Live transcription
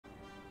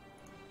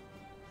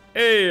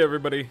Hey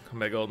everybody,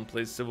 Omega Alden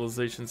plays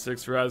Civilization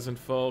 6 Rise and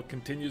Fall,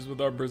 continues with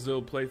our Brazil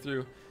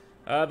playthrough.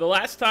 The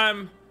last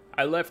time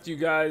I left you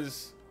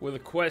guys with a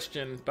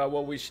question about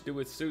what we should do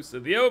with Susa.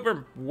 The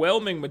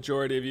overwhelming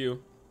majority of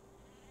you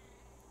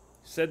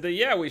said that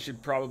yeah, we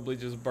should probably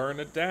just burn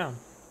it down.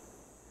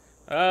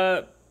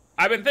 I've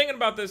been thinking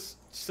about this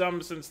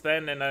some since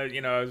then, and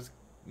I was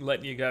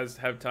letting you guys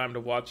have time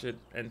to watch it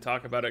and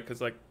talk about it,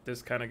 because like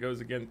this kind of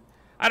goes against,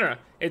 I don't know,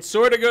 it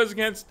sort of goes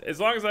against, as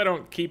long as I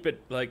don't keep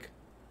it like,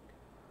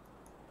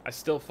 I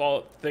still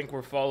think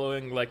we're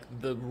following like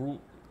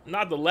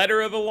not the letter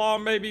of the law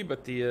maybe,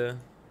 but the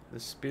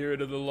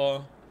spirit of the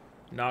law,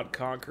 not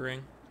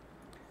conquering.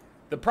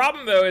 The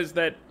problem though is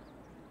that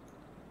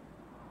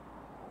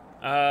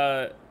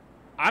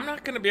I'm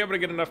not gonna be able to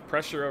get enough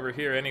pressure over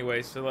here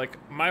anyway. So like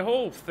my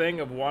whole thing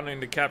of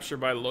wanting to capture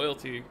by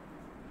loyalty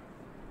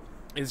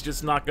is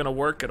just not gonna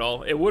work at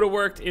all. It would have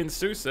worked in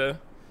Susa,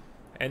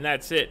 and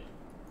that's it.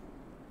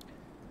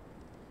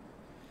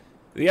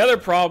 The other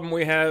problem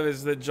we have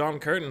is that John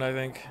Curtin, I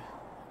think,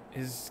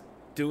 is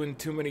doing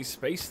too many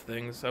space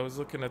things. I was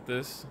looking at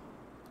this.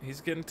 He's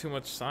getting too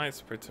much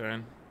science per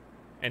turn.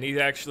 And he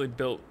actually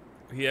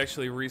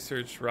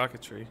researched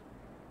rocketry.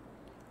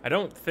 I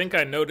don't think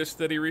I noticed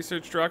that he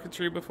researched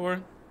rocketry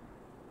before.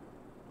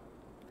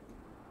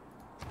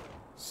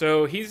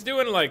 So he's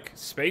doing like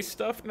space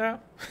stuff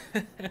now?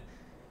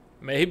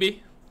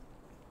 Maybe.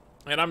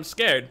 And I'm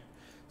scared.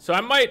 So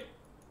I might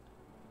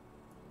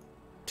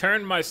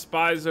turn my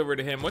spies over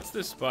to him. What's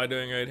this spy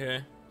doing right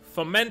here?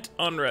 Foment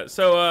unrest.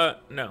 So,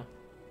 no.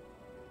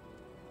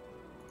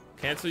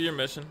 Cancel your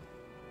mission.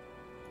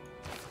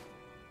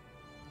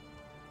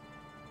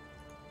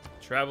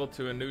 Travel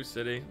to a new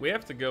city. We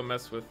have to go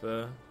mess with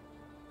our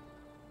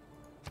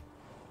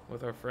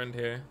friend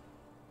here.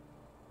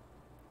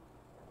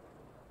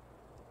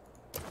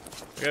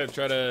 We gotta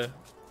try to,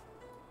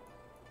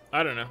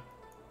 I don't know.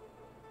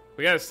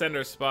 We gotta send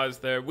our spies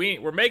there.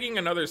 We're making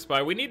another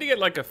spy. We need to get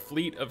like a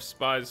fleet of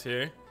spies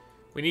here.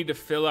 We need to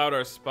fill out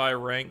our spy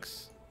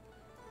ranks.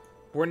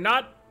 We're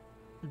not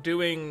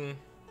doing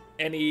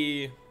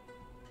any...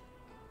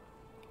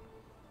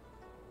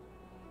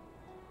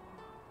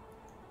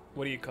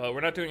 What do you call it?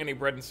 We're not doing any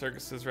bread and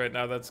circuses right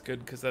now. That's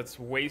good, because that's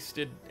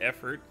wasted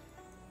effort.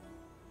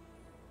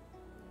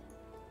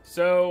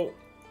 So,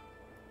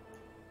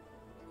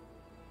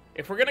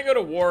 if we're gonna go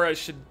to war, I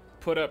should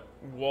put up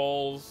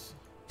walls.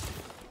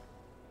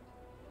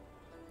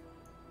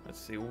 Let's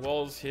see,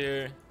 walls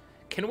here.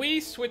 Can we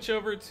switch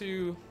over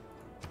to...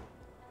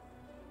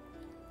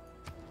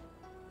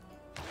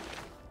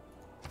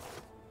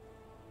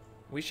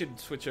 We should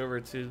switch over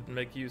to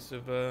make use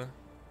of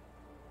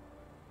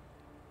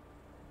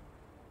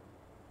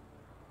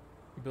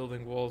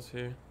building walls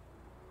here.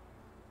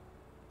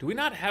 Do we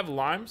not have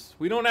limes?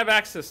 We don't have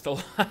access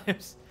to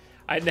limes.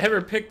 I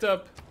never picked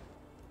up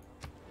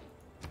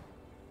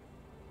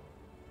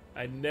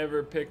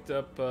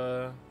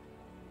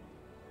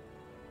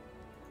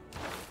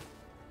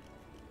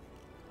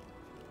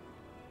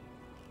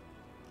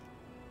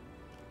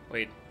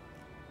Wait.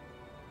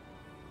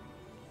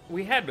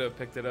 We had to have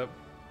picked it up.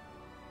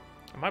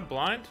 Am I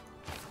blind?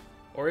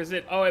 Or is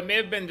it... Oh, it may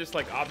have been just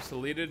like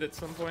obsoleted at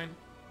some point.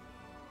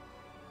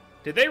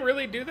 Did they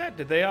really do that?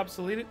 Did they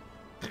obsolete it?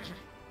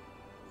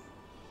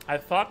 I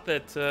thought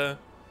that that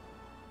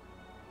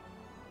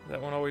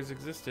one always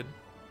existed.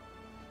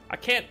 I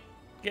can't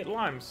get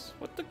limes.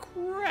 What the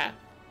crap?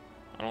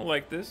 I don't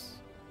like this.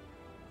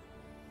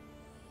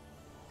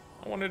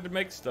 I wanted to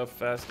make stuff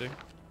faster.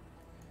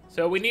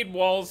 So we need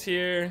walls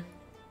here.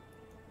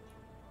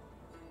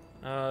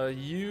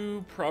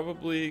 You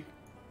probably...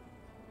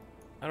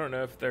 I don't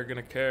know if they're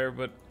gonna care,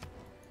 but...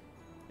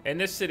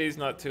 And this city's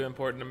not too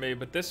important to me,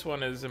 but this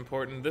one is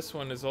important. This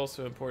one is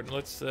also important.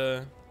 Let's,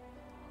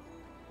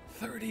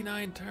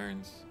 39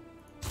 turns.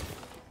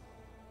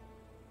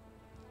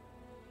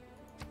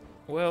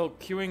 Well,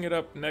 queuing it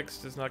up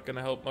next is not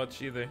gonna help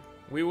much either.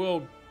 We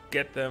will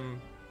get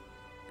them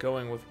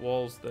going with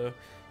walls, though.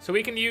 So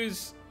we can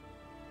use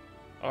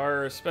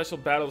our special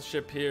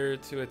battleship here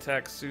to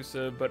attack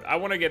Susa, but I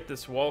want to get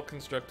this wall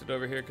constructed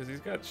over here because he's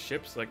got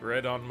ships like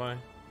right on my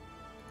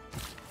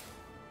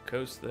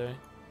coast there.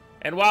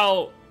 And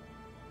while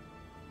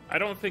I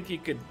don't think he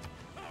could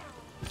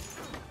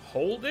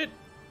hold it,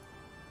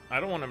 I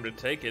don't want him to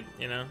take it,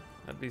 you know?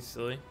 That'd be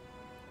silly.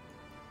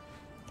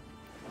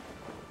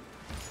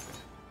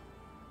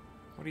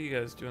 What are you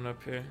guys doing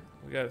up here?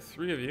 We got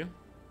 3 of you.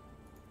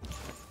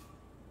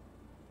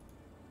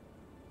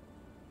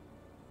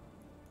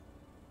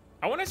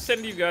 I want to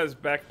send you guys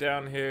back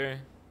down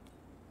here.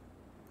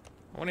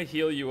 I want to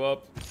heal you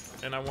up,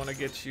 and I want to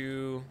get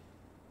you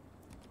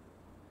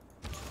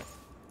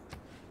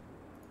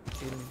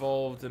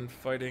involved in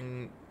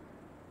fighting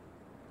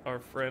our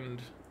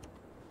friend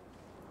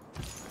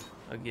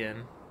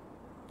again.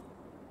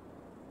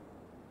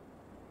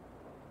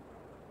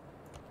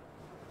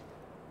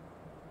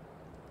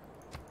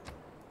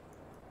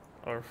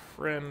 Our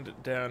friend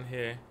down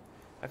here.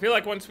 I feel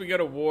like once we go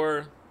to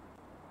war,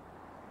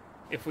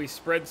 if we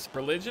spread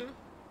religion,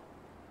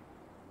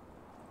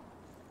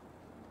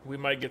 we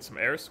might get some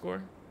air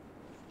score.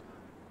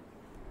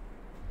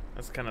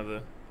 That's kind of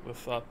the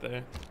thought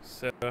there.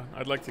 So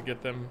I'd like to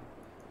get them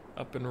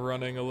up and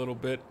running a little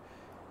bit.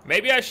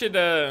 Maybe I should,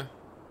 I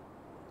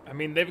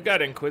mean, they've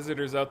got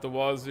Inquisitors out the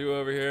wazoo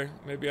over here.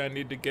 Maybe I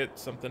need to get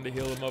something to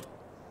heal them up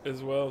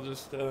as well,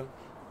 just to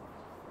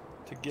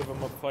give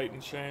them a fighting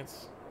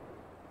chance.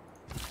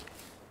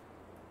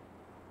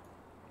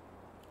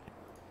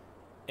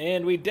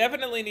 And we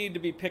definitely need to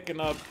be picking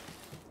up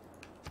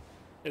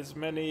as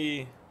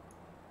many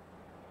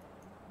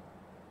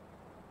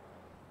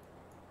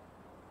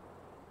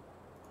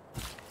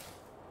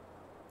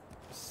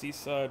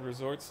seaside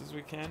resorts as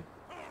we can.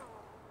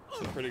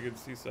 It's a pretty good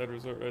seaside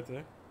resort right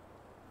there.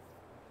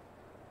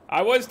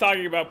 I was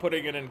talking about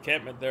putting an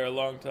encampment there a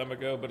long time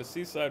ago, but a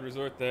seaside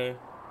resort there,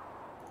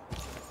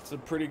 it's a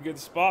pretty good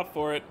spot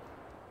for it.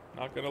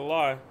 Not gonna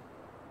lie.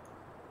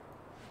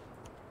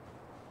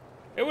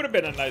 It would have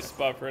been a nice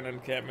spot for an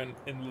encampment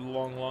in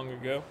long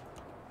ago.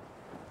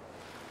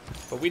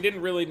 But we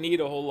didn't really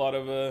need a whole lot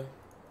of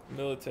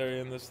military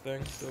in this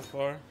thing so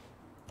far.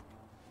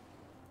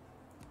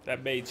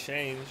 That may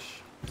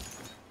change.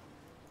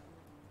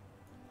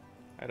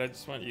 Alright, I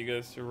just want you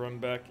guys to run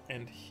back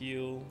and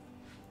heal.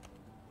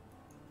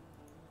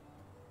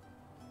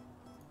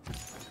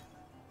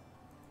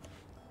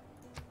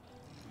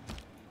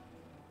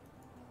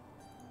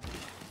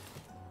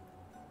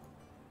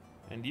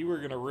 And you were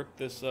gonna rip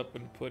this up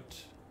and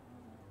put,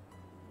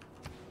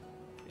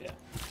 yeah,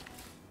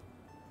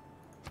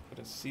 put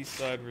a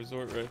seaside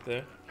resort right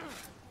there.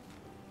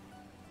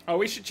 Oh,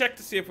 we should check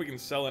to see if we can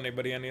sell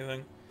anybody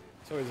anything.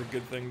 It's always a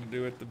good thing to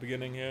do at the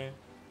beginning here.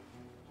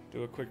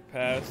 Do a quick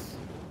pass.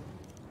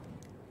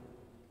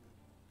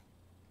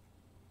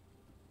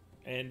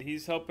 And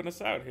he's helping us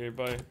out here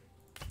by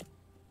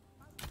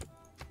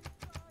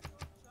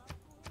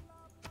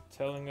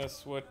telling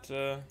us what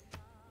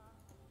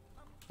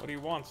he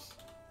wants.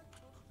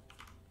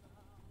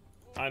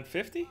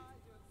 950?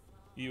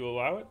 You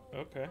allow it?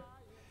 Okay.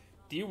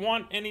 Do you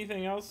want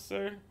anything else,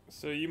 sir?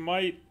 So you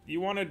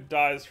wanted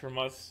dyes from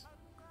us.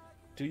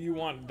 Do you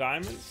want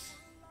diamonds?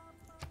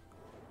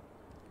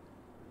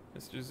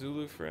 Mr.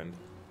 Zulu friend?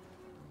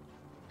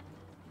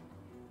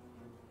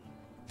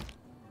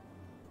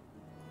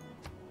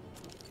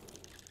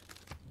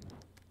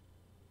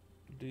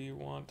 Do you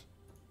want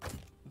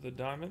the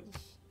diamonds?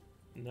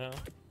 No.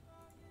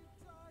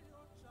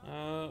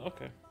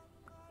 Okay.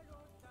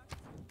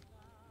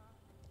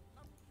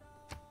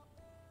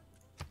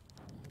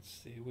 Let's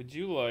see. Would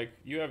you like...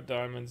 You have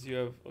diamonds. You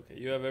have... Okay,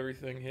 you have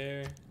everything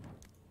here.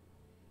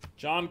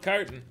 John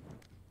Carton.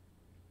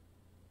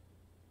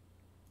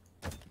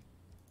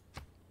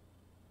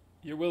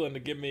 You're willing to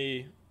give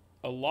me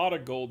a lot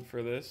of gold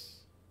for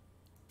this.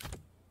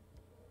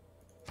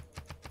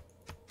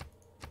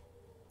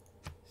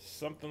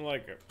 Something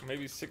like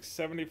maybe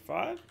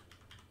 675?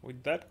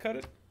 Would that cut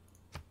it?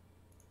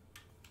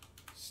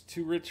 It's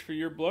too rich for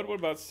your blood. What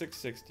about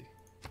 660?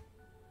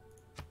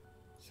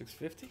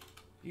 650?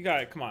 You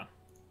got it. Come on.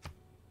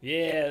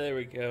 Yeah, there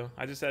we go.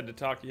 I just had to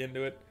talk you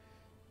into it.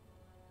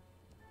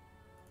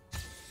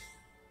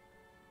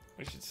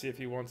 We should see if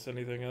he wants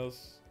anything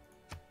else.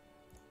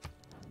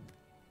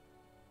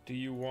 Do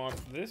you want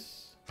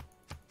this?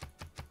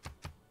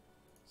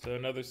 So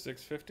another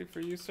 650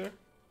 for you, sir?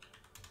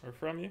 Or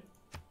from you?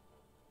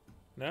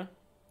 No?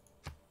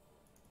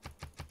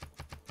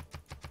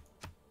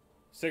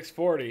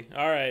 640.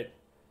 Alright.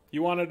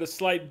 You wanted a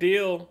slight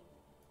deal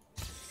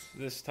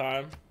this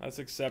time. That's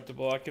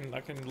acceptable. I can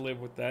live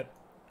with that.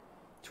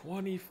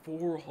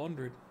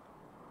 2,400.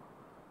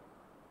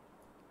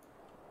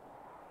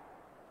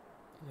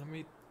 Let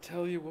me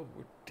tell you what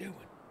we're doing.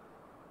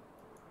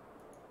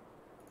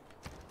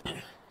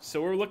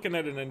 So we're looking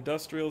at an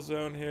industrial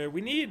zone here.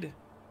 We need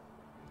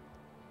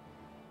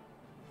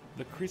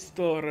the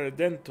Cristo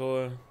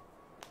Redentor.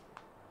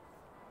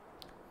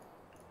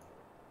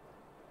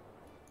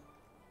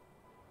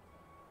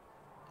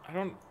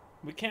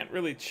 We can't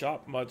really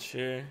chop much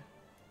here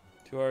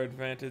to our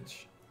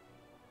advantage.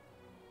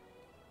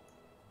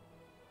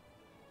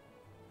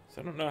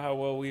 So I don't know how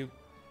well we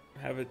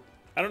have it.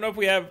 I don't know if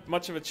we have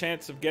much of a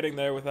chance of getting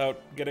there without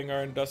getting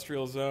our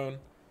industrial zone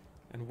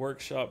and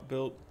workshop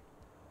built.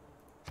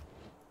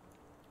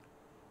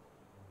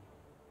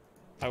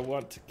 I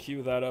want to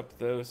queue that up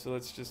though, so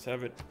let's just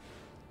have it.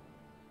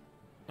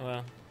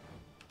 Well,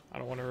 I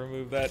don't want to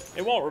remove that.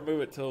 It won't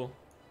remove it till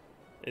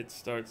it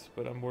starts,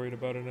 but I'm worried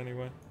about it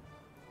anyway.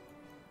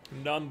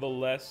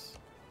 Nonetheless.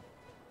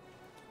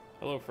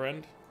 Hello,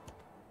 friend.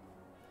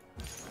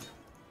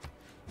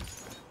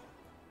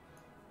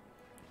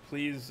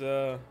 Please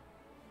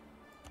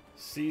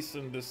cease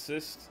and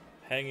desist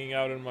hanging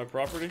out in my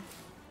property.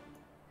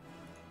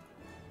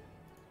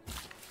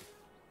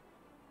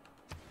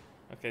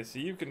 Okay, so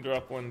you can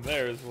drop one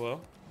there as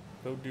well.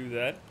 Go do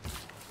that.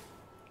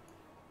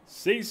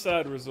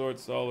 Seaside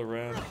resorts all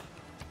around.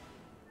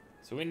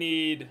 So we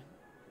need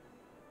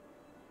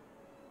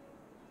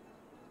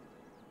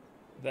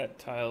that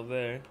tile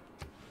there.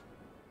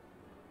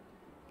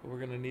 But we're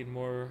gonna need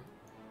more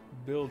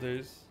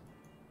builders.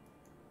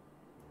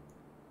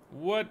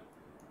 What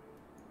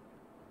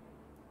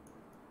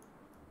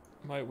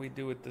might we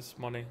do with this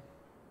money?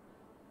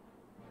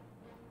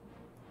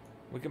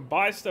 We can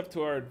buy stuff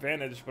to our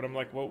advantage, but I'm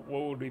like, what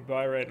would we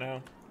buy right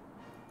now?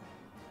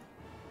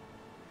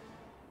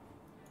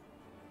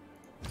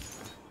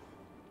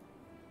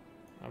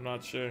 I'm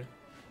not sure.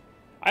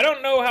 I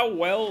don't know how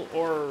well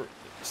or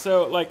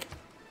so like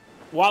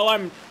while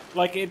I'm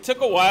like it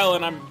took a while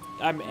and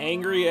I'm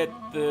angry at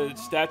the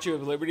Statue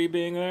of Liberty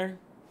being there.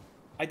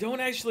 I don't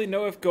actually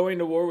know if going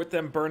to war with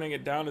them burning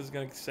it down is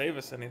going to save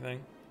us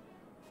anything.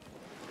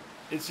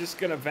 It's just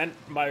going to vent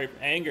my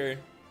anger,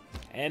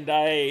 and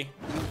I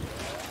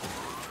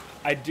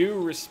do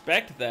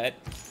respect that.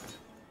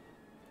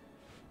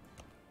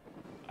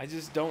 I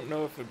just don't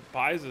know if it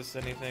buys us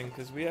anything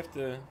because we have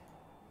to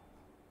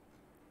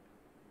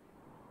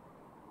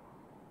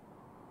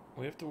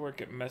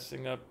work at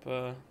messing up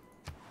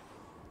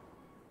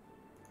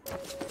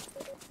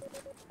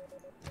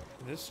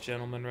this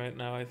gentleman right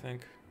now, I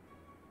think.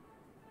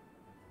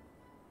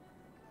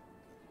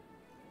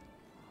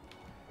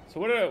 So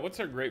what's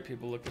our great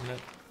people looking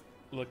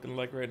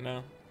like right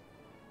now?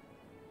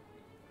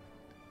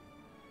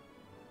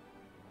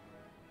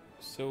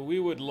 So we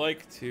would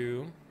like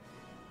to.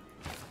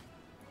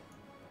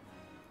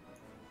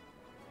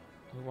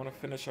 We want to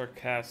finish our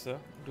casa.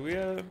 Do we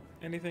have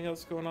anything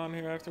else going on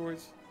here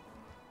afterwards?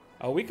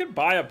 Oh, we could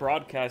buy a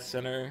broadcast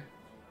center.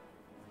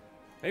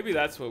 Maybe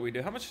that's what we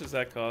do. How much does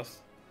that cost?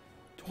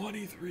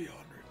 2,300.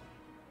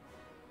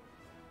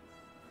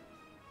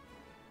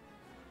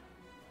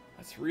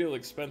 That's real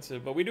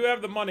expensive, but we do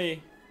have the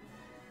money,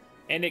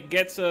 and it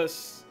gets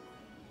us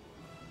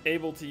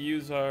able to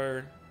use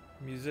our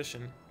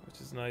musician,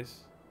 which is nice.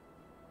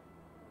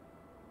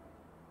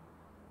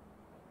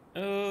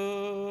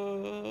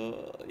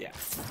 Yeah,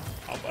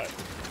 I'll buy it.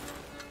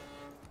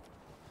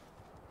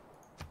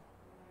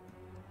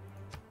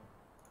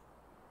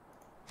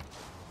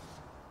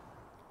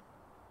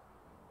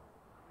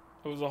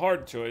 It was a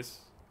hard choice,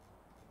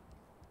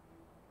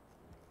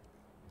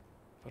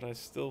 but I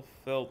still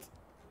felt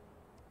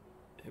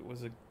it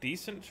was a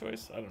decent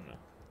choice. I don't know.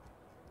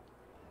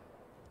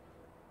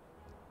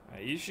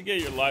 Alright, you should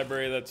get your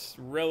library. That's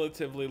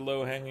relatively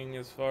low-hanging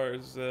as far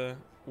as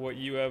what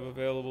you have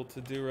available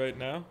to do right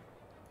now.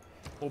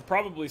 We'll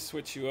probably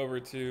switch you over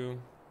to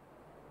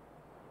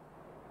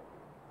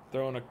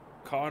throwing a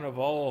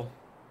carnival.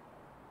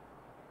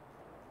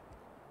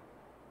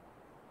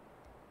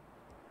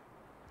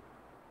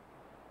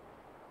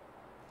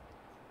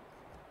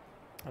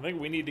 I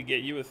think we need to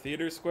get you a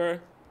theater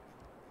square.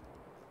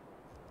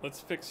 Let's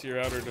fix your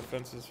outer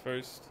defenses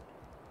first.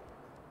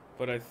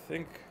 But I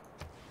think,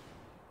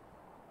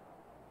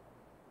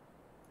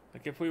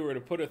 like, if we were to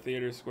put a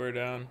theater square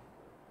down,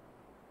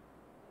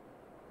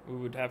 we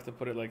would have to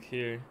put it like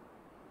here.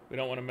 We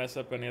don't want to mess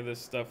up any of this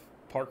stuff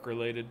park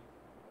related.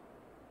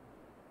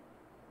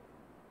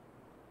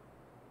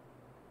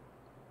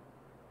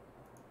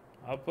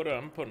 I'm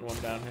putting one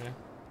down here.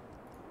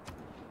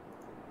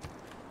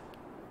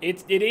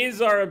 It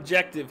is our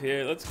objective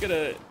here. Let's get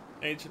a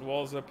ancient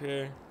walls up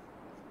here.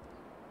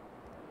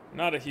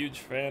 Not a huge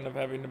fan of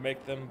having to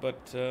make them, but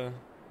we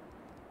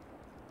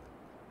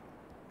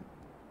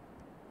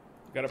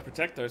gotta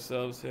protect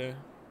ourselves here.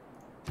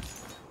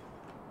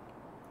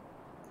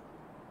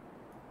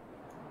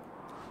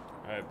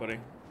 Alright, buddy.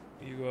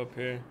 You go up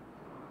here.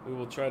 We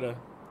will try to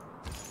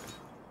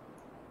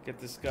get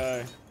this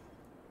guy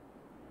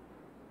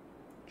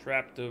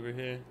trapped over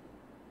here.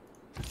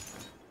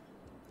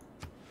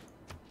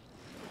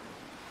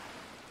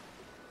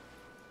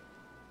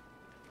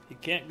 He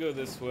can't go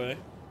this way.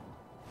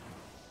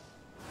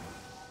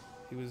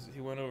 He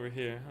went over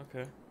here.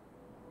 Okay.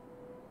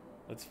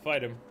 Let's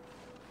fight him.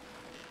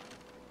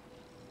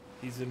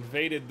 He's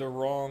invaded the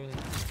wrong.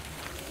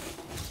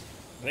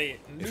 They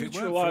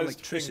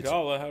neutralized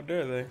Tringala. How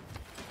dare they?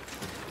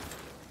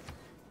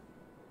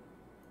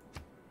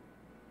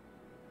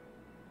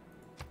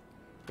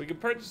 We can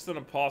purchase an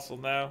apostle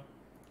now.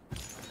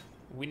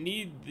 We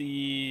need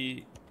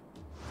the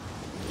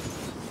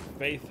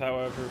faith,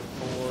 however,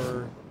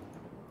 for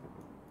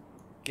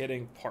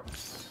getting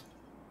parks.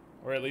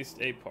 Or at least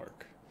a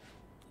park.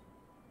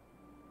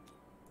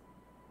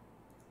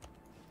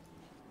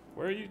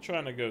 Where are you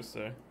trying to go,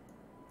 sir?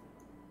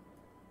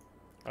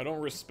 I don't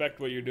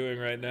respect what you're doing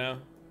right now.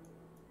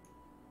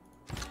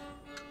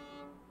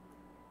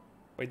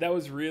 Wait, that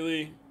was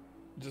really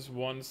just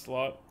one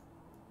slot?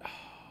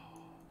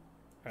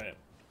 Alright.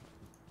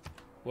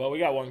 Well, we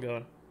got one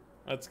going.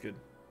 That's good.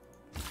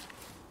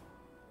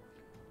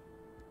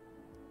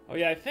 Oh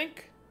yeah, I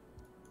think...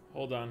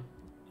 Hold on.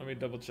 Let me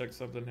double check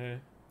something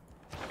here.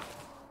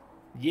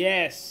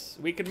 Yes!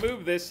 We can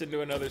move this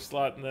into another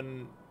slot and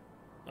then...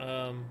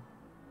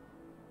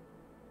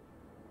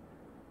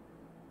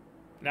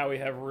 now we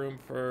have room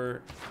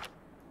for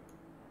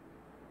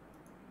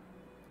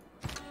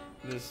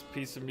this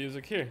piece of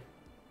music here.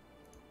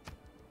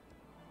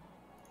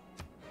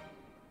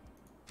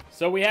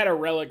 So we had a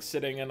relic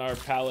sitting in our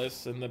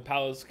palace, and the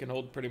palace can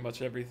hold pretty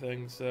much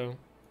everything, so...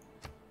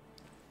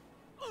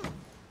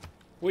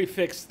 We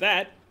fixed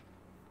that.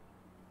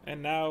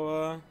 And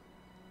now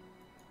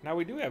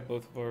we do have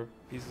both of our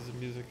pieces of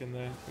music in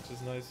there, which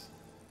is nice.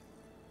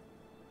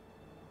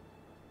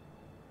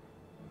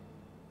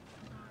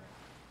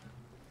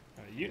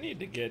 You need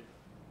to get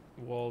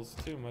walls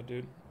too, my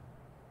dude.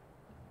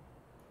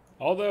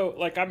 Although,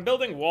 like, I'm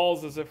building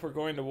walls as if we're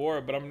going to war,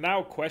 but I'm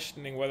now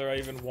questioning whether I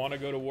even want to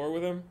go to war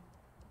with him.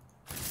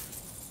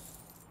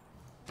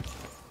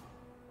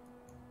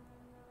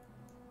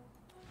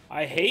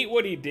 I hate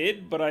what he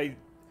did, but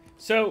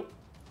So,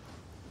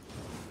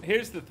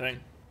 here's the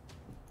thing.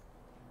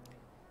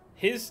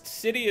 His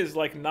city is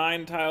like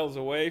 9 tiles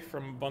away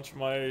from a bunch of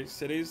my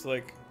cities,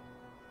 like,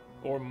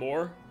 or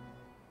more.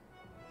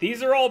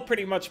 These are all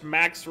pretty much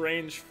max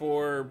range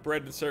for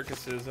bread and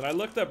circuses, and I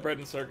looked up bread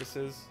and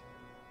circuses.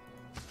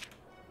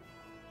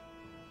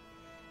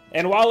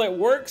 And while it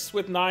works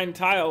with 9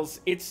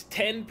 tiles, it's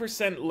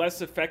 10%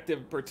 less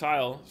effective per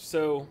tile.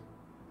 So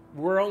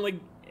we're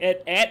only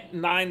at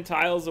 9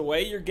 tiles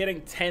away, you're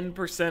getting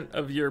 10%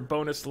 of your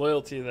bonus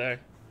loyalty there.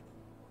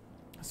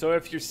 So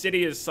if your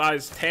city is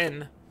size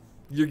 10,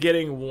 you're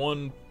getting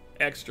 1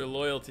 extra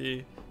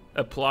loyalty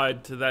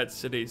applied to that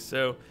city.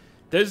 So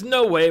there's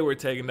no way we're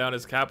taking down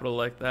his capital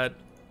like that.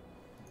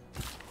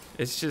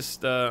 It's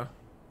just,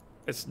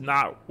 it's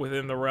not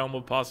within the realm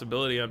of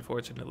possibility,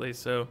 unfortunately.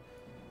 So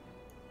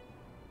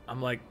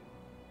I'm like,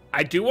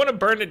 I do want to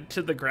burn it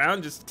to the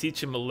ground just to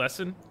teach him a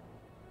lesson.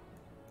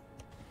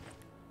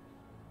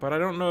 But I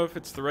don't know if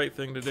it's the right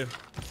thing to do.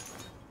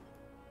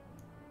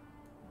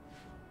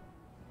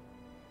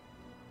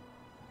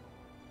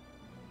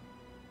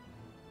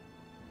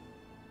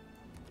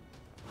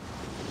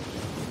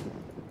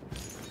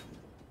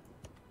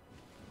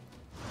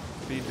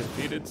 Be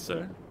defeated,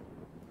 sir.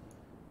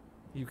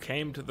 You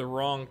came to the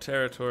wrong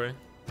territory.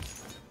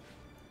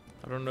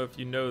 I don't know if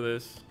you know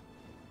this,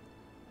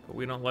 but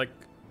we don't like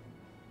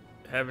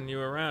having you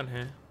around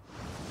here.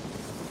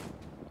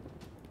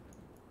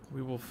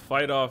 We will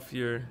fight off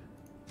your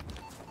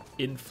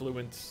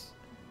influence.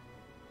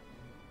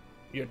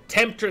 Your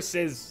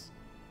temptresses.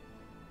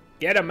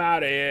 Get them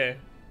out of here.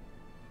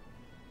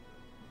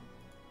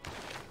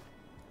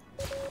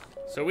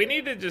 So we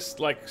need to just,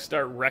 like,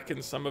 start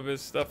wrecking some of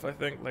his stuff, I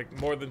think. Like,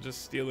 more than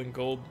just stealing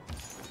gold.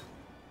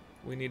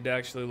 We need to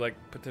actually, like,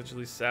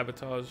 potentially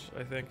sabotage,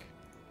 I think.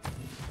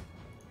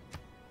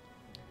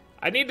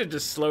 I need to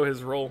just slow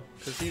his roll,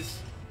 because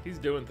he's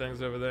doing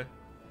things over there.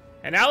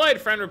 An allied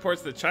friend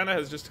reports that China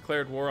has just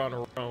declared war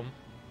on Rome.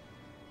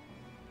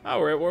 Oh,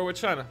 we're at war with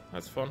China.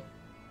 That's fun.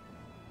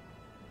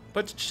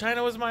 But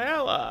China was my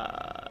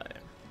ally.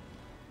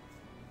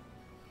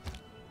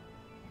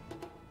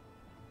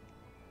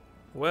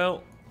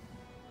 Well.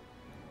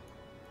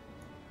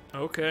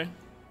 Okay.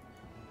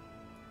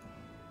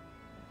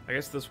 I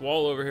guess this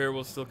wall over here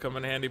will still come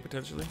in handy,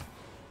 potentially.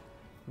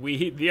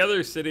 The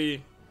other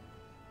city,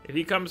 if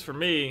he comes for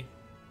me,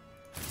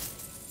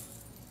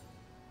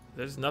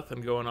 there's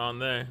nothing going on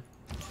there.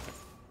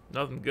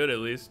 Nothing good, at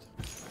least.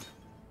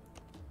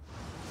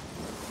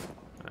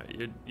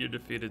 Alright, you're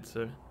defeated,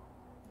 sir.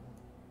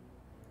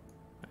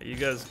 Alright, you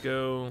guys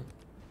go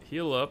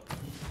heal up.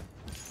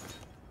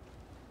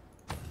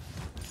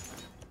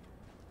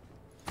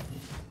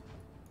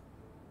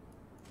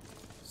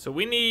 So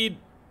we need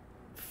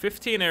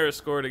 15 era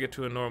score to get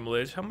to a normal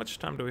age. How much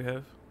time do we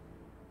have?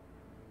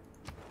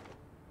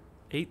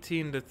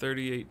 18 to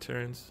 38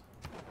 turns.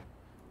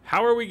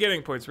 How are we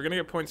getting points? We're gonna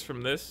get points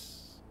from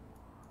this.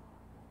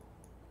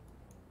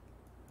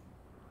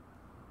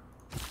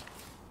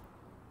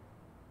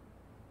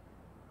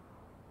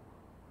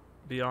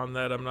 Beyond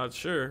that, I'm not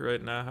sure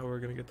right now how we're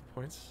gonna get the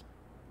points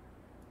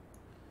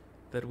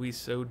that we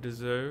so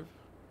deserve.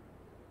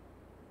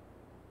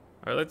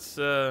 Alright, let's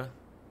I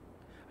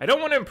don't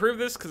want to improve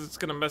this because it's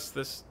gonna mess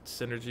this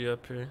synergy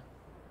up here.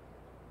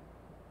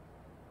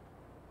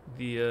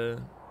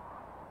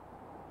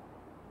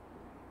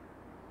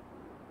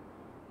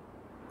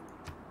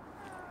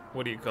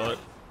 What do you call it?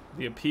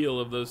 The appeal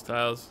of those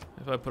tiles.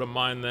 If I put a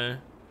mine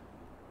there,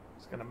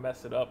 it's gonna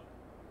mess it up.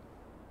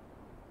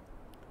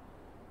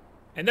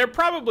 And they're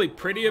probably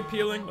pretty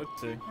appealing. Let's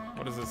see.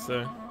 What does it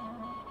say?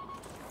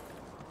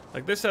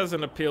 Like, this has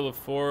an appeal of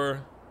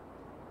 4.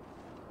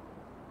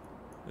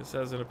 This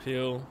has an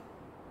appeal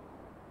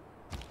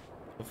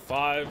of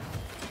 5.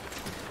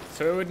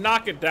 So it would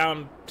knock it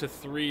down to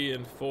 3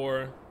 and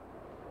 4.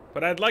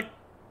 But I'd like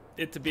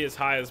it to be as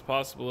high as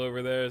possible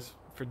over there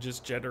for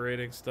just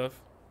generating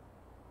stuff.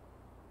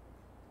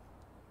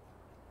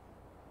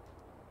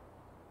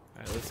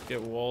 Alright, let's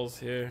get walls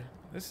here.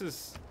 This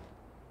is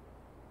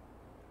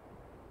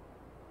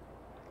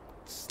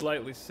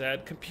slightly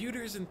sad.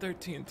 Computers in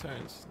 13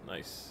 turns.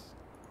 Nice.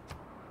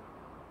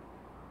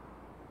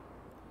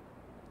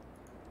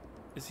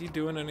 Is he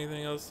doing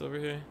anything else over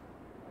here?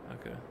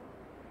 Okay.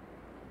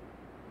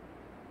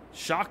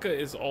 Shaka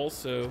is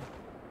also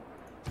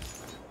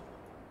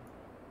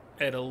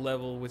at a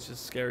level which is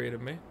scary to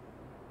me.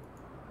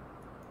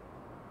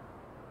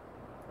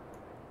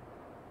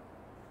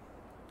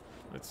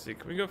 Let's see,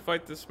 can we go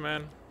fight this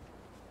man?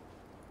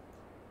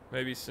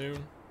 Maybe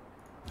soon.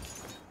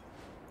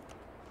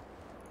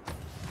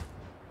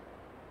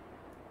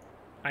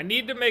 I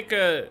need to make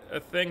a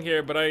thing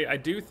here, but I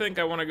do think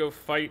I want to go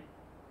fight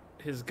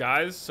his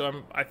guys,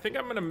 so I think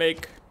I'm gonna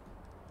make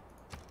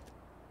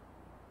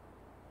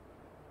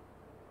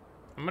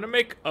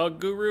a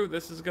guru.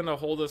 This is gonna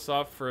hold us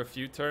off for a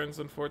few turns,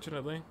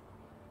 unfortunately.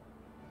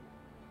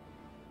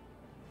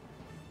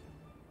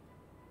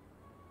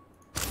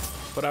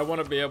 But I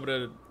want to be able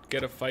to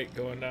get a fight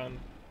going down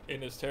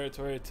in his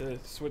territory to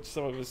switch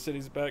some of his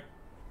cities back.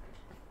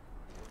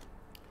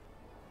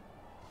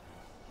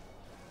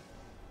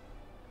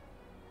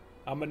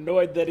 I'm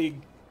annoyed that he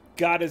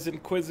got his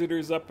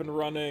inquisitors up and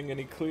running and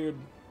he cleared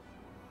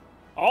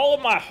all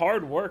of my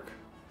hard work.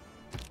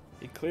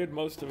 He cleared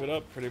most of it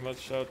up pretty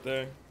much out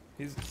there.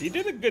 He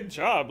did a good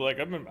job. Like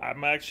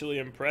I'm actually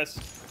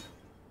impressed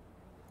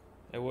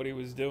at what he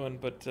was doing,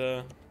 but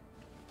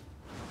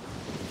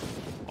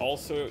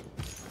also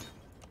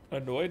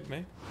annoyed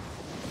me.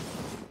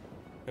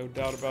 No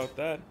doubt about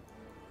that.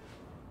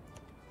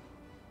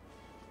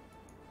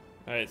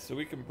 Alright, so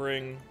we can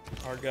bring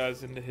our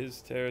guys into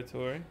his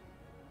territory.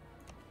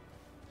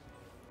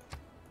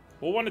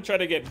 We'll want to try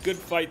to get good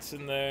fights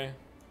in there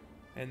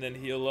and then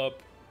heal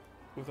up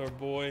with our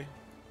boy.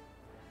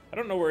 I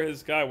don't know where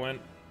his guy went.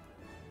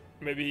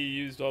 Maybe he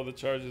used all the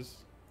charges.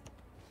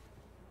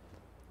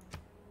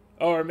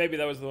 Oh, or maybe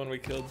that was the one we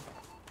killed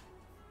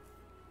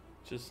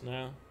just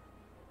now.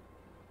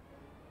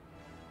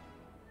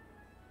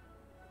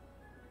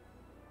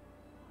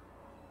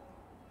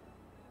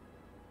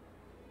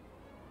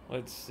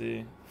 Let's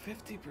see.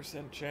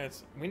 50%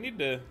 chance. We need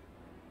to...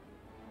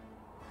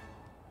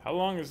 How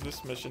long is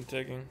this mission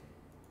taking?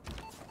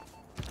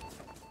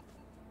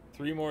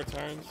 3 more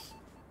turns?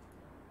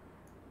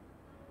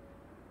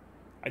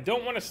 I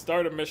don't want to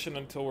start a mission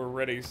until we're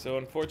ready, so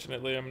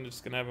unfortunately I'm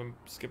just gonna have him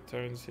skip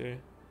turns here.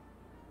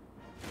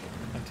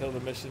 Until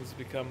the missions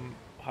become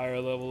higher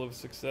level of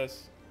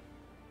success.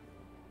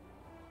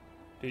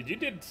 Dude, you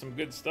did some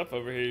good stuff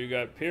over here. You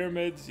got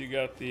pyramids, you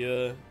got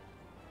the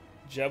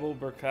Jebel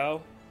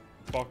Barkal.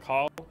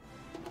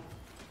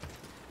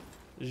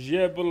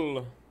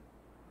 Jebel.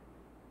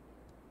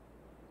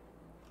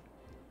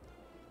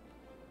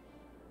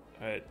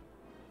 Alright.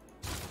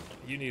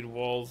 You need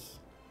walls.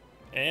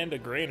 And a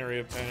granary,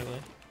 apparently.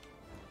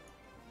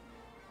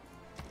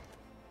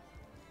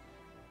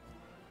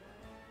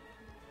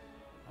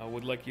 I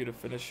would like you to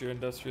finish your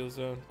industrial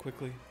zone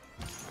quickly.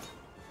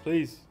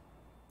 Please.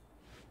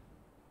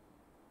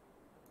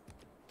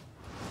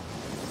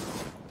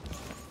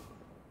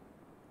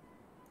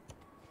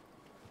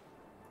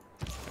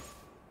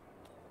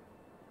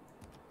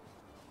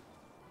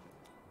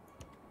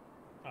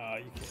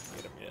 You can't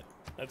get him yet.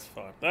 That's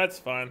fine. That's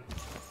fine.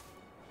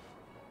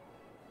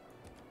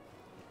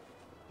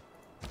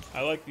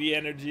 I like the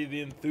energy,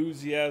 the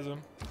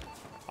enthusiasm.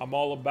 I'm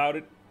all about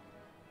it.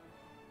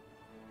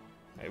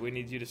 Hey, we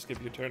need you to skip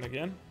your turn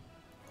again.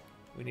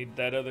 We need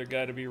that other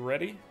guy to be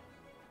ready.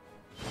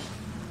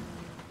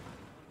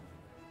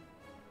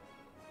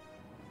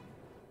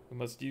 We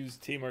must use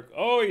teamwork.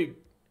 Oh, he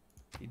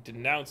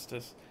denounced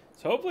us.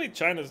 So hopefully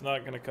China's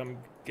not gonna come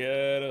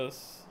get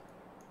us.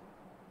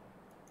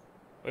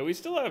 Wait, we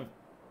still have...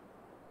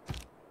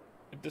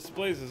 It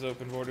displays as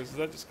open borders. Is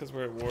that just because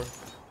we're at war?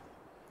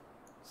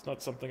 It's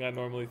not something I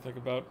normally think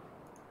about.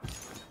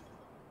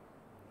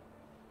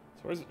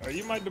 So are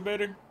you my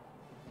debater?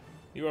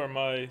 You are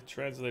my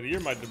translator. You're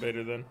my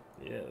debater then.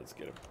 Yeah, let's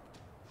get him.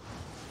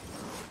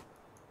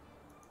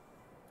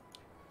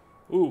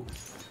 Ooh.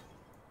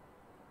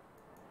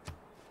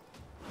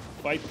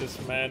 Fight this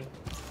man.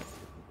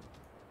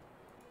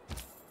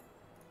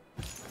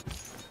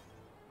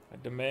 I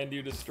demand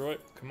you destroy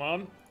it. Come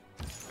on.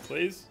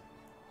 Please.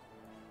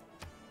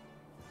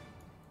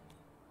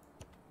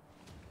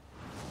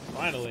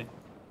 Finally.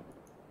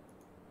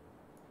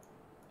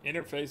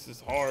 Interface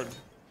is hard.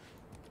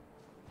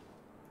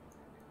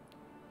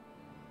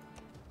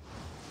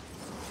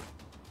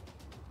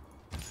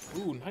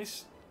 Ooh,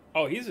 nice.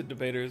 Oh, he's a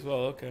debater as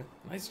well. Okay.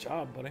 Nice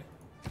job, buddy.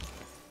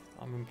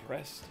 I'm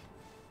impressed.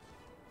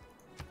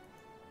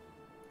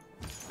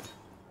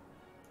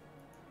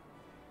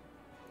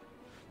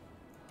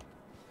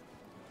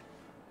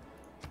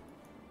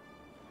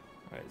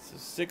 Alright, so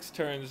 6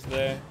 turns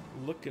there.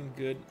 Looking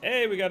good.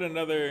 Hey, we got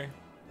another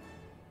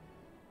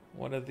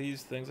one of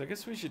these things. I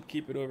guess we should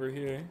keep it over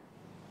here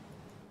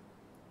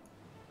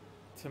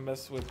to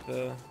mess with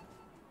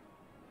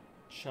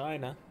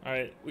China.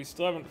 Alright, we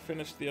still haven't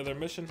finished the other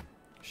mission.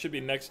 Should be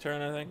next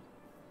turn, I think.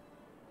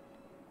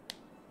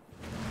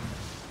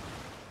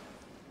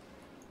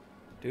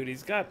 Dude,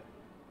 he's got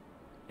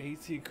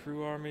AT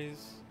crew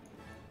armies.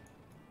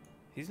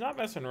 He's not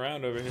messing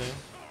around over here.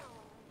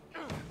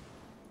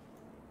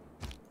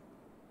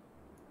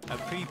 A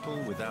people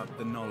without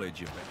the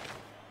knowledge of it.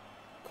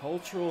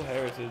 Cultural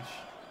heritage.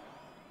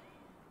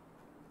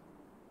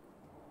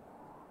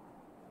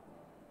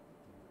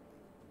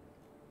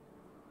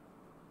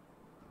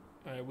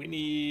 Alright, we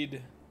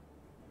need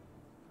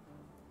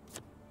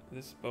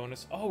This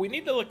bonus. Oh, we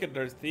need to look at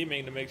our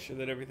theming to make sure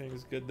that everything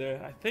is good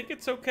there. I think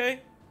it's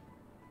okay.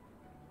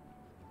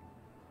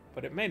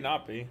 But it may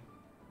not be.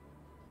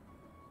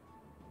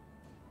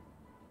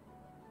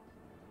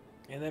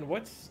 And then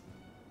what's...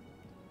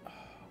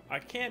 I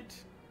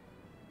can't...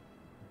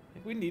 I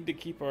think we need to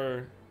keep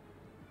our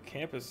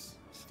campus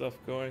stuff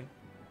going.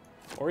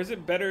 Or is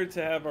it better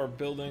to have our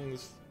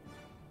buildings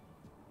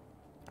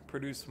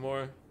produce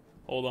more?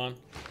 Hold on.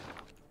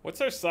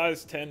 What's our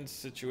size 10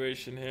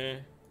 situation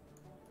here?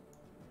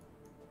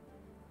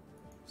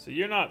 So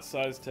you're not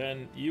size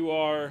 10. You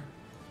are.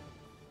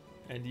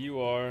 And you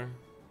are.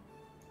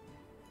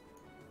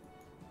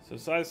 So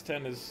size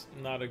 10 is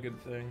not a good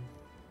thing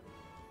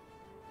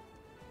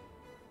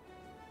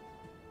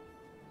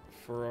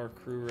for our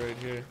crew right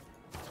here.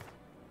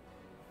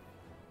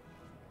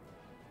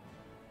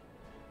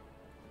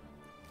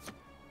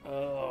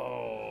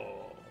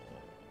 Oh,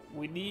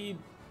 we need...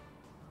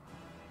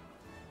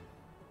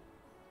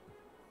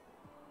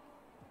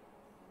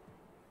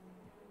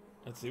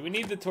 Let's see, we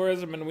need the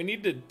tourism and we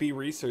need to be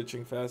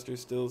researching faster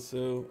still,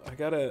 so I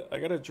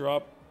gotta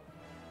drop...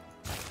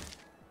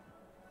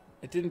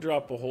 It didn't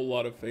drop a whole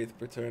lot of faith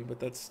per turn, but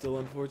that's still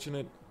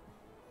unfortunate.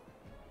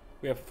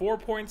 We have 4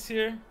 points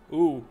here.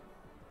 Ooh.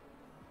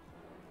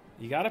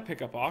 You gotta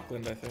pick up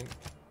Auckland, I think.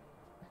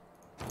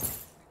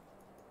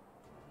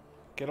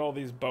 Get all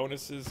these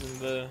bonuses in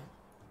the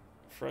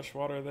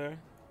freshwater there.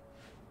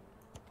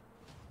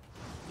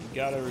 You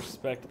gotta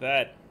respect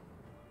that.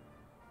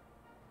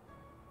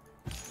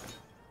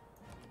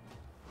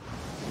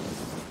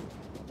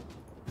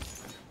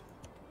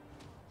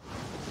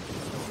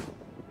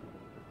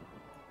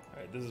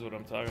 Alright, this is what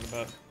I'm talking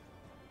about.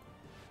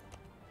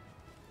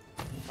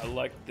 I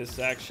like this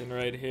action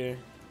right here.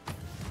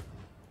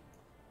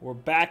 We're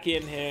back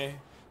in here.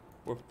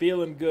 We're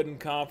feeling good and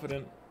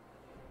confident.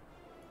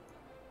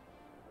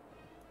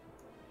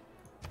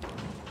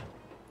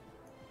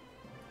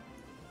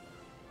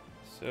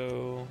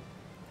 So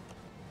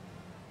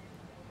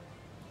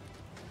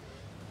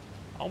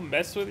I'll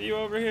mess with you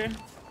over here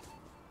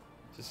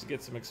just to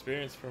get some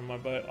experience from my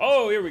butt.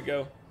 Oh, here we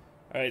go.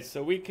 All right,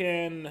 so we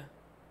can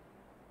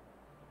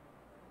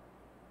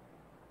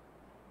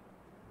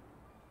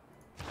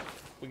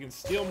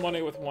steal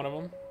money with one of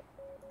them,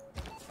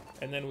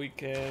 and then we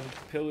can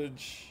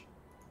pillage.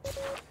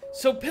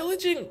 So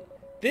pillaging,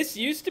 this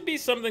used to be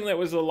something that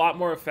was a lot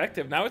more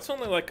effective. Now it's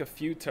only like a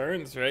few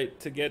turns, right,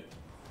 to get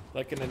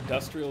like an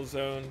industrial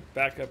zone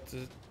back up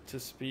to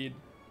speed.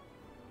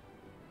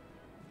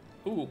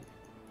 Ooh.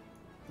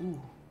 Ooh.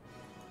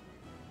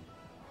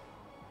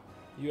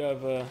 You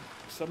have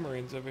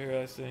submarines over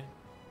here, I see.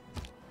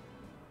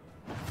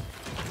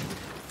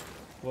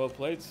 Well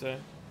played, sir.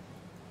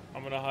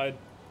 I'm gonna hide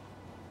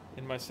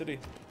in my city.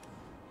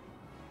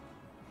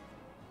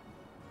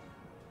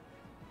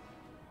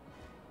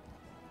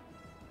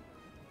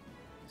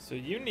 So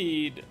you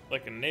need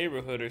like a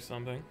neighborhood or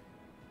something.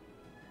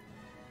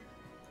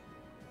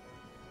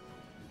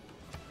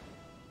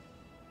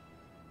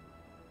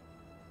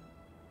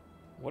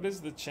 What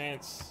is the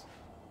chance?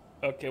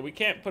 Okay, we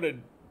can't put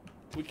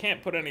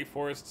any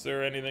forests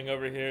or anything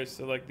over here,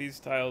 so like these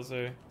tiles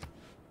they're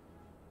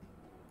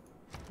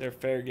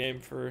fair game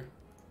for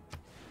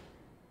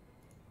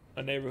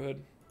a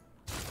neighborhood.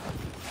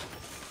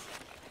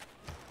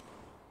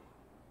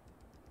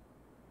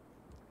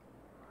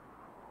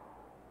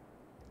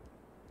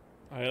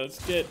 All right,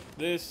 let's get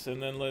this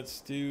and then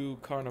let's do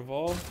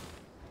Carnival.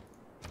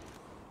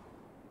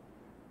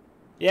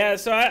 Yeah,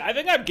 so I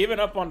think I've given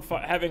up on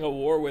having a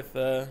war with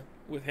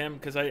him,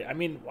 because I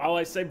mean, while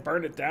I say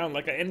burn it down,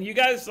 like, and you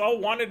guys all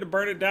wanted to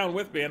burn it down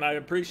with me, and I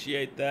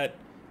appreciate that.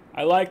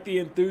 I like the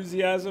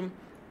enthusiasm.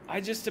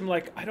 I just am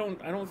like, I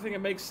don't think it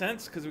makes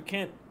sense, because we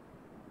can't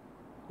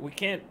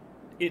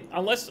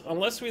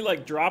unless we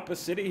like drop a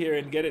city here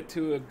and get it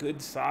to a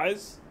good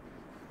size,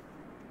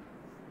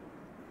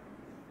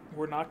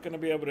 we're not gonna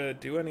be able to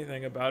do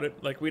anything about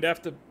it. Like, we'd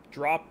have to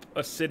drop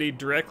a city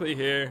directly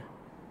here,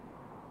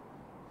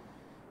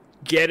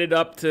 get it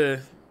up to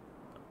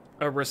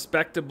a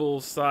respectable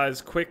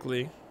size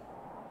quickly,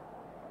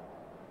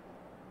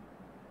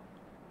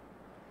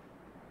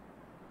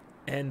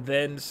 and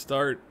then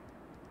start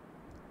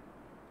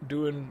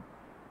doing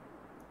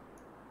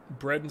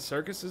bread and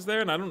circuses there.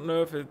 And I don't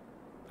know if it,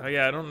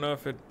 yeah, I don't know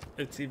if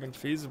it's even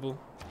feasible.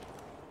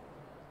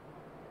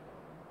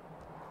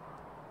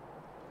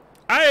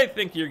 I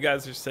think you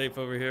guys are safe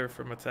over here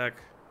from attack.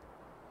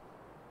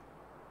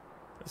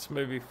 This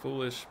may be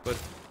foolish, but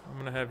I'm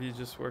gonna have you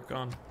just work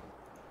on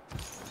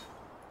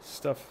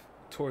stuff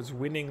towards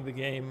winning the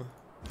game.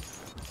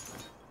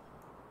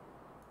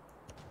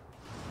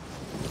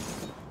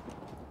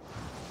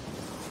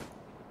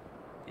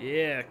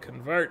 Yeah,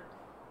 convert.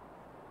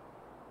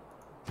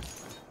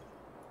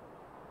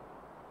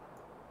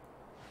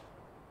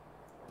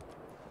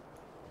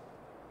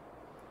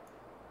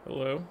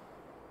 Hello.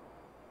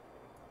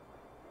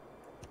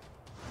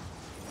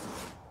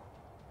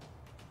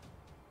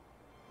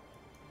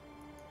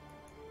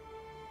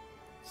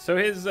 So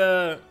his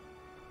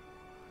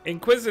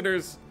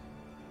Inquisitors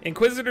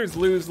Inquisitors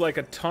lose like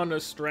a ton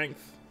of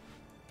strength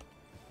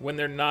when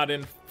they're not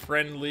in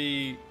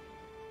friendly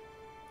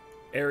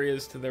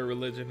areas to their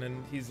religion,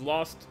 and he's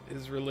lost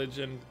his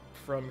religion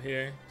from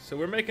here. So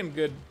we're making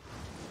good.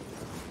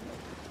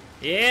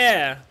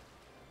 Yeah.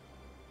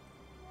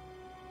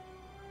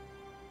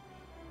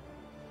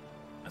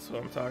 That's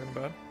what I'm talking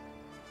about.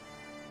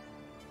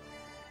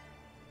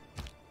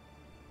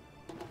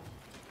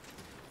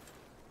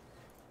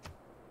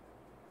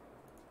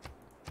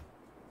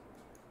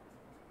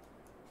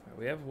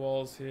 We have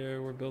walls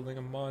here. We're building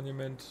a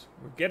monument.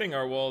 We're getting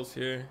our walls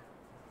here.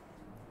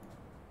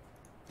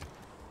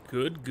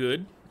 Good,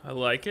 good. I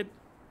like it.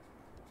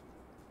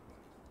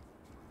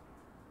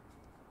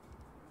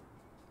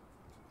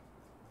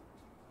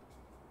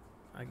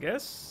 I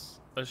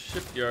guess a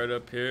shipyard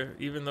up here,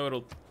 even though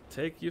it'll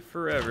take you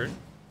forever,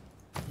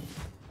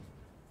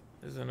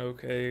 is an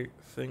okay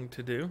thing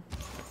to do.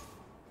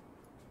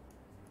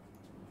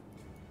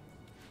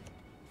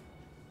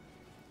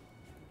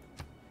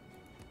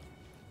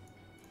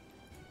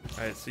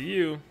 Alright, so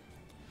you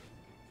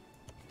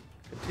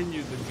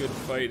continue the good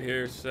fight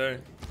here, sir.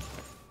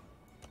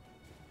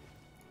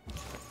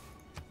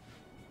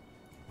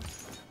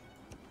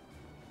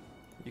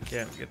 You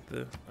can't get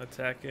the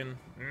attack in.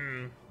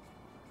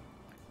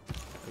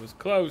 It was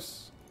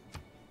close.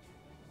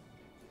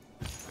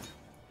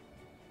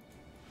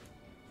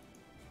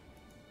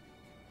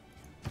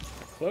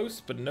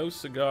 Close, but no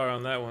cigar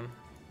on that one.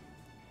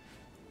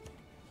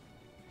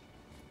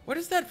 Where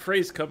does that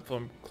phrase come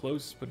from?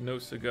 Close, but no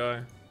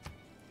cigar.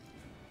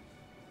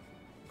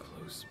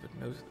 Close, but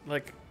no...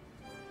 Like...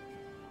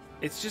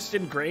 It's just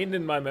ingrained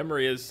in my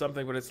memory as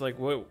something, but it's like,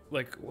 what?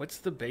 Like, what's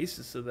the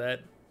basis of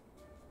that?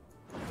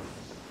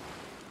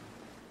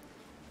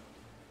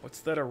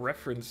 What's that a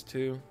reference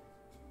to?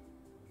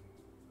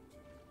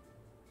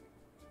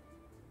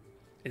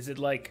 Is it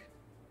like...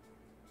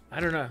 I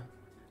don't know.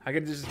 I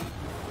could just...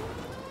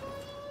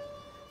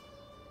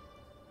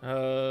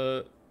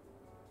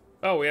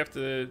 Oh, we have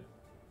to...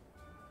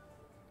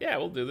 Yeah,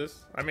 we'll do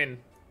this. I mean,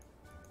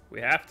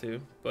 we have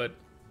to, but...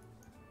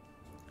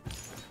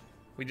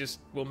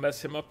 We'll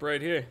mess him up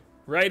right here.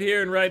 Right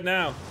here and right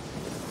now.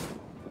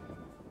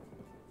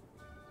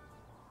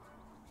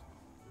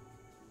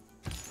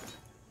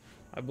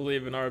 I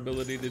believe in our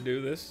ability to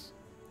do this.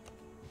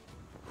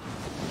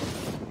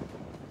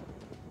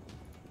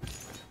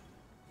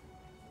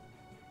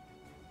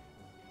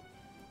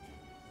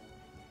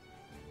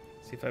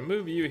 See, if I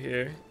move you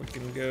here, we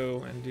can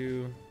go and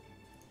do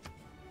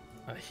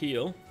a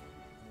heal.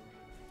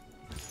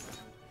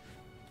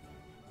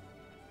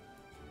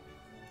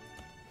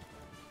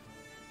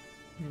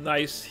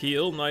 Nice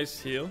heal, nice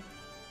heal.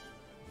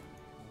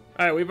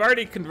 Alright, we've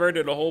already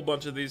converted a whole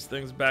bunch of these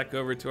things back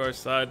over to our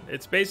side.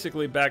 It's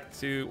basically back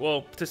to,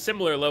 well, to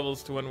similar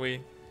levels to when we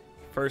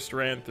first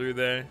ran through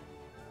there.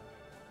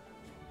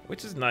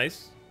 Which is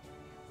nice.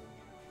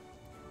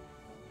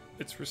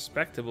 It's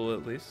respectable,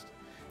 at least.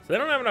 So they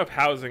don't have enough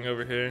housing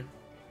over here.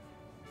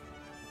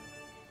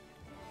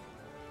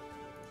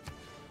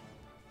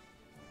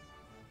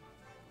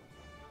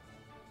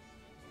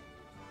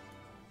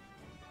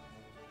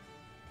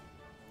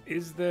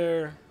 Is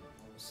there...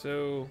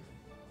 So...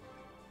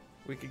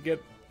 We could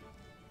get...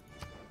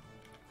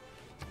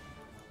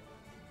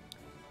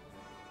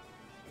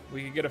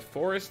 We could get a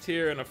forest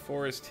here and a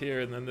forest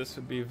here, and then this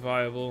would be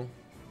viable.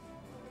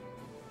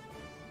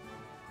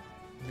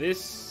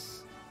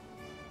 This...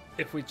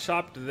 If we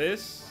chopped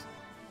this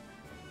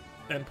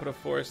and put a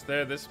forest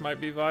there, this might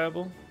be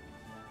viable.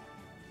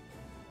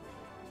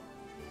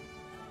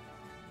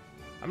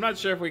 I'm not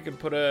sure if we can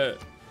put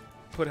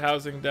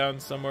housing down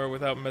somewhere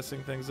without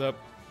messing things up.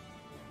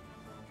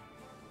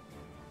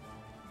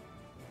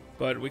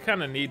 But we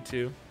kind of need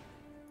to.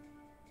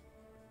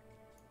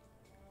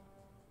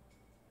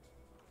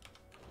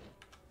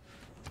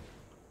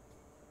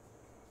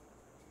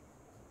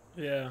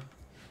 Yeah.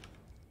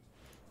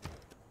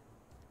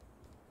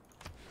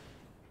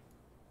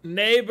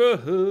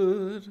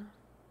 Neighborhood.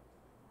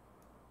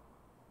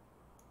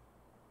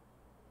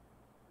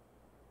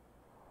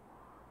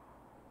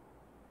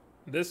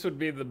 This would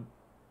be the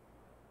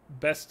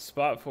best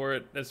spot for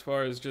it as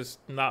far as just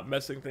not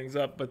messing things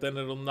up, but then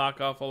it'll knock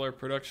off all our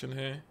production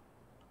here.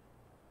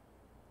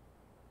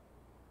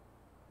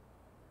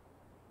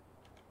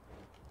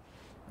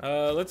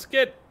 Let's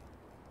get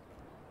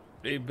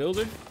a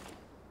builder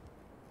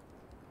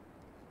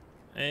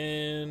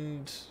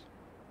and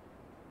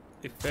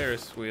a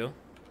Ferris wheel,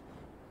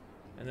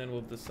 and then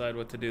we'll decide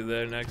what to do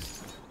there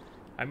next.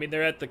 I mean,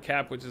 they're at the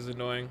cap, which is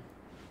annoying.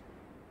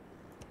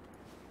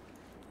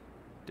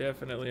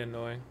 Definitely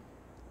annoying.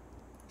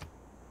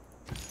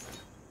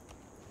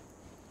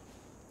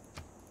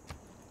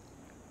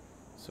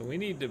 So we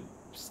need to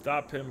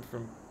stop him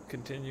from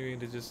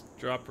continuing to just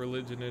drop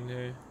religion in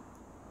here.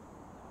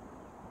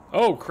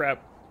 Oh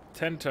crap,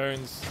 10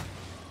 turns.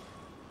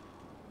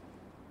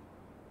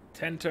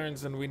 10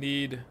 turns and we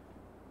need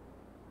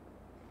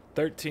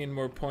 13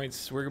 more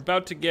points. We're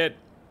about to get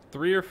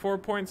 3 or 4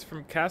 points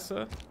from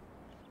Casa.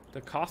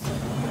 The Casa.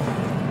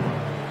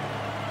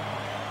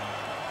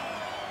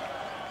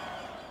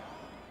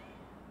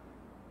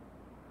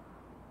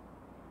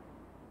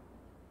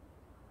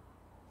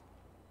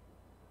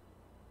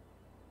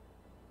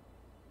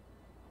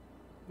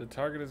 The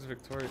target is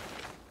victorious.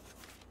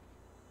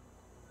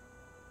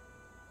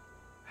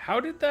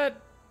 How did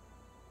that...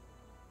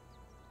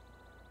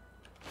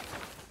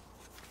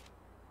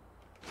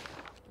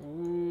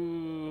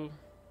 Ooh.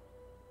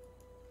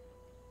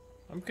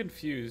 I'm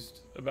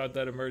confused about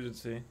that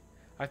emergency.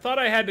 I thought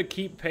I had to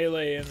keep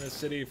Pele in the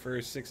city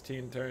for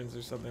 16 turns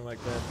or something like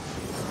that.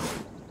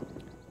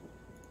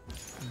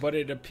 But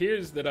it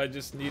appears that I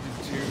just needed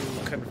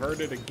to convert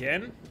it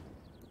again.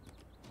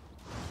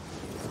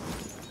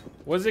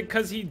 Was it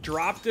because he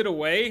dropped it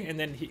away and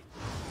then he...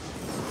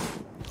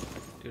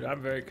 Dude,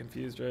 I'm very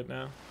confused right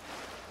now.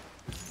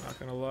 Not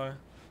gonna lie.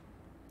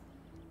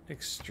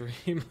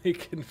 Extremely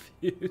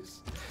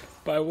confused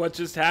by what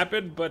just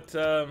happened, but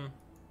I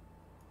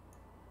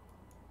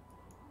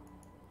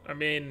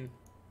mean,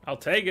 I'll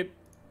take it.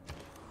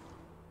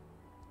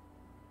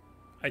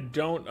 I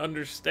don't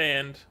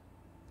understand.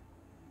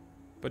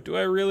 But do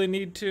I really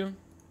need to?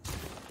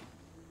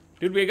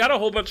 Dude, we got a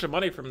whole bunch of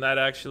money from that,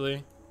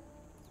 actually.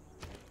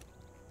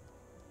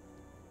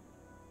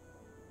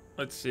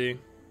 Let's see.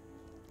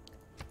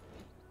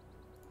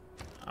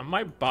 I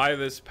might buy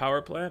this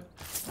power plant.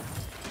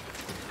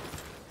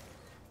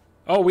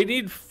 Oh, we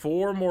need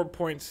 4 more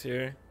points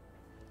here.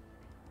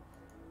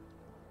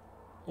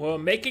 Well,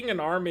 making an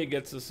army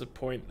gets us a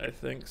point, I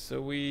think, so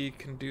we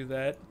can do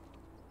that.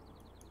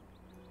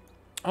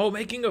 Oh,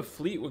 making a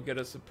fleet would get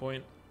us a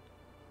point.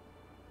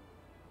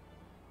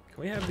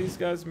 Can we have these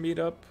guys meet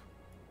up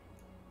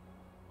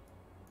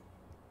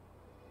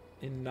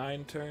in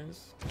 9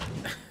 turns?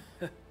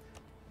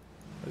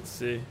 Let's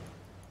see.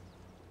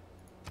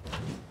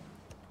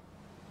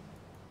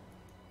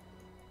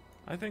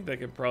 I think they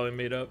could probably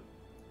meet up.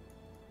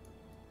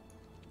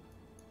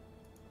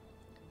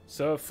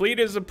 So a fleet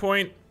is a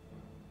point.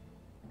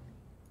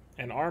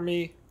 An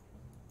army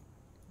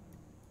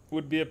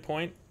would be a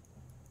point.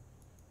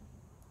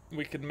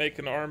 We could make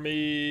an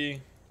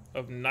army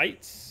of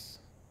knights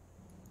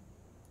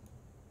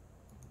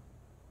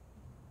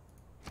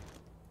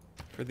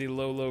for the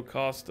low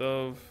cost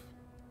of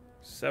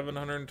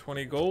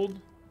 720 gold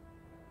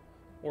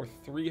or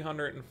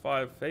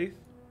 305 faith.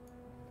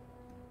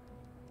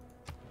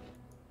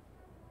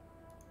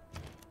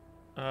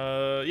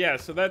 Yeah,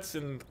 so that's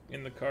in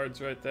the cards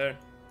right there.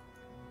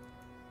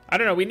 I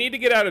don't know, we need to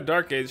get out of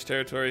Dark Age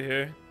territory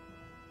here.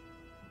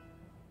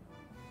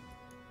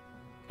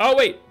 Oh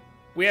wait,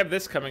 we have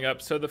this coming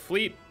up, so the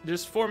fleet,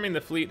 just forming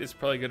the fleet is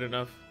probably good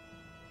enough.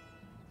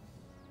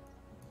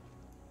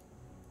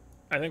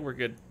 I think we're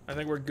good. I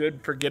think we're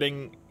good for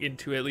getting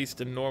into at least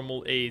a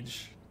normal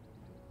age.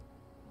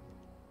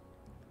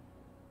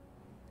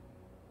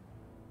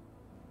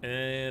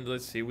 And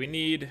let's see, we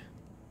need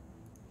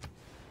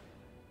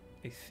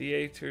a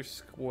theater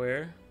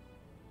square.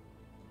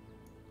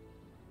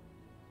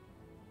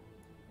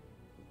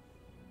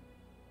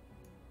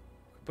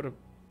 Put a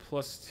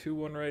 +2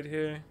 one right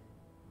here.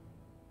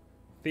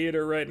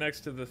 Theater right next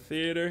to the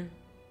theater.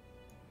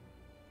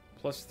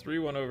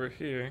 +3 one over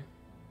here.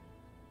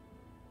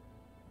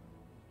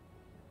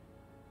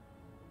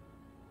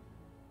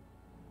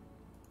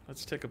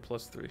 Let's take a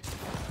 +3.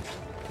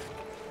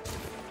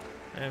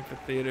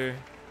 Amphitheater.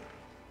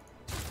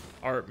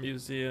 Art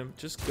museum.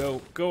 Just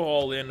go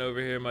all in over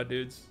here, my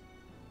dudes.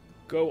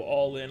 Go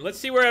all in. Let's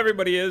see where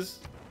everybody is.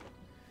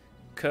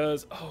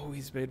 Cause oh,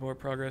 he's made more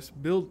progress.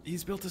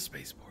 He's built a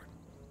spaceport.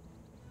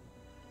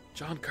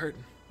 John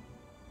Curtin.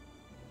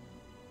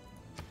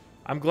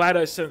 I'm glad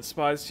I sent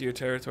spies to your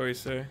territory,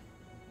 sir.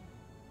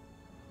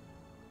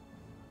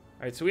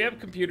 Alright, so we have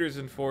computers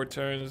in 4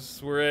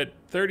 turns. We're at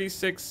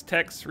 36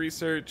 techs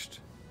researched.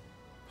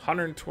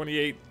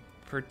 128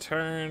 per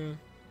turn.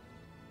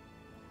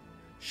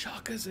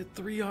 Shaka's at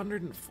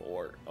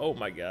 304. Oh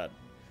my god.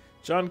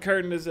 John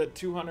Curtin is at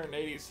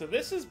 280. So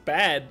this is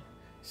bad.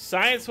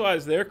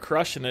 Science-wise, they're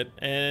crushing it.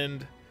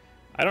 And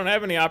I don't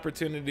have any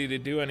opportunity to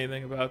do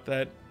anything about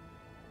that.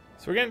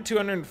 So we're getting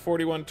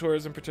 241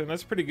 tourism per turn.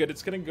 That's pretty good.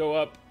 It's going to go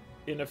up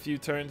in a few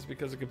turns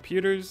because of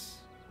computers.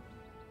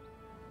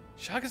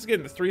 Shaka's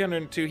getting to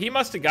 302. He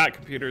must have got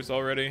computers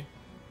already.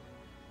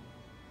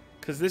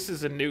 Because this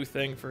is a new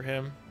thing for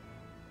him.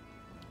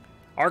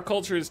 Our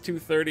culture is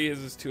 230. His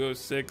is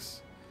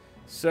 206.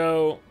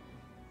 So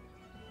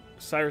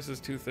Cyrus is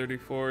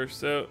 234.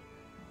 So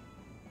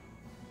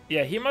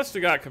yeah, he must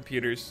have got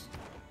computers.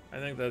 I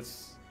think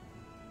that's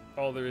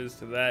all there is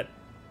to that.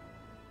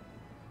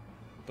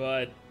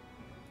 But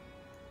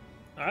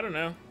I don't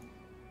know.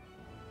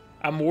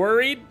 I'm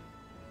worried.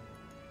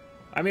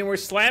 I mean, we're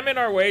slamming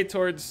our way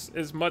towards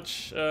as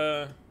much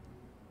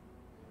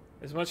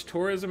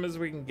tourism as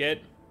we can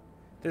get.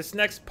 This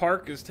next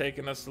park is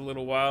taking us a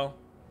little while.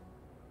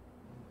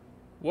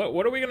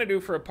 What are we gonna do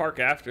for a park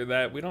after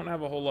that? We don't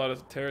have a whole lot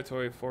of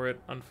territory for it,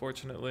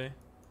 unfortunately.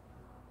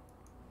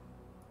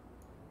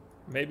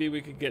 Maybe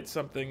we could get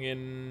something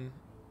in.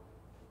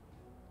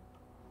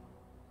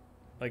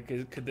 Like,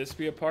 could this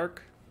be a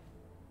park?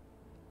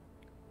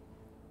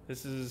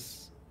 This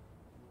is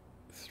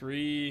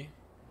 3.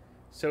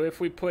 So if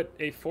we put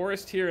a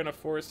forest here and a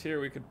forest here,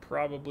 we could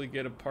probably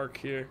get a park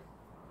here.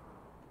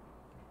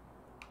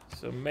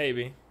 So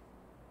maybe.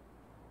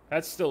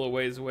 That's still a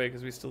ways away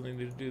because we still need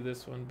to do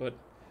this one. But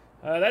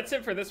that's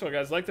it for this one,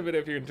 guys. Like the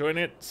video if you're enjoying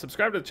it.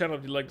 Subscribe to the channel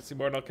if you'd like to see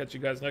more, and I'll catch you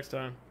guys next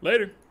time.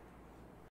 Later.